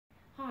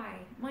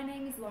My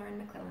name is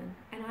McLellan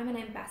and I'm an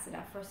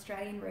ambassador for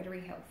Australian Rotary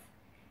Health,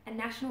 a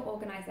national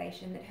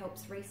organisation that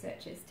helps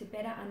researchers to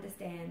better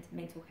understand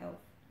mental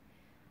health.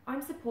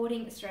 I'm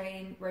supporting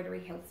Australian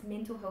Rotary Health's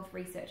mental health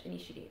research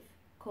initiative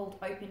called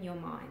Open Your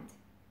Mind.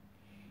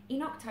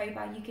 In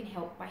October, you can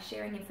help by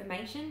sharing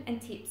information and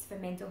tips for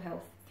mental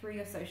health through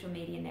your social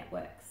media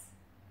networks.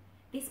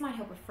 This might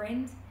help a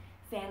friend,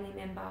 family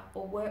member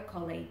or work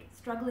colleague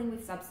struggling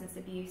with substance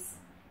abuse,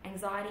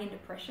 anxiety and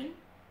depression,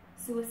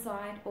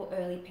 suicide or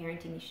early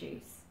parenting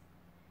issues.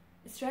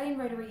 Australian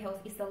Rotary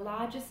Health is the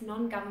largest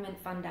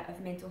non-government funder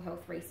of mental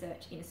health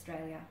research in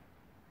Australia.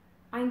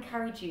 I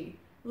encourage you,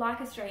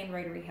 like Australian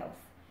Rotary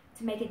Health,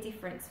 to make a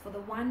difference for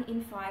the 1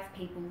 in 5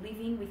 people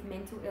living with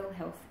mental ill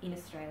health in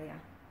Australia.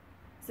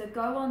 So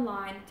go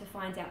online to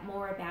find out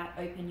more about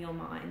Open Your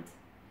Mind.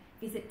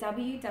 Visit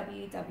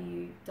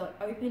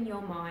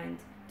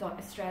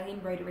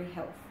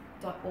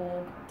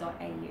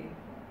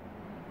www.openyourmind.australianrotaryhealth.org.au.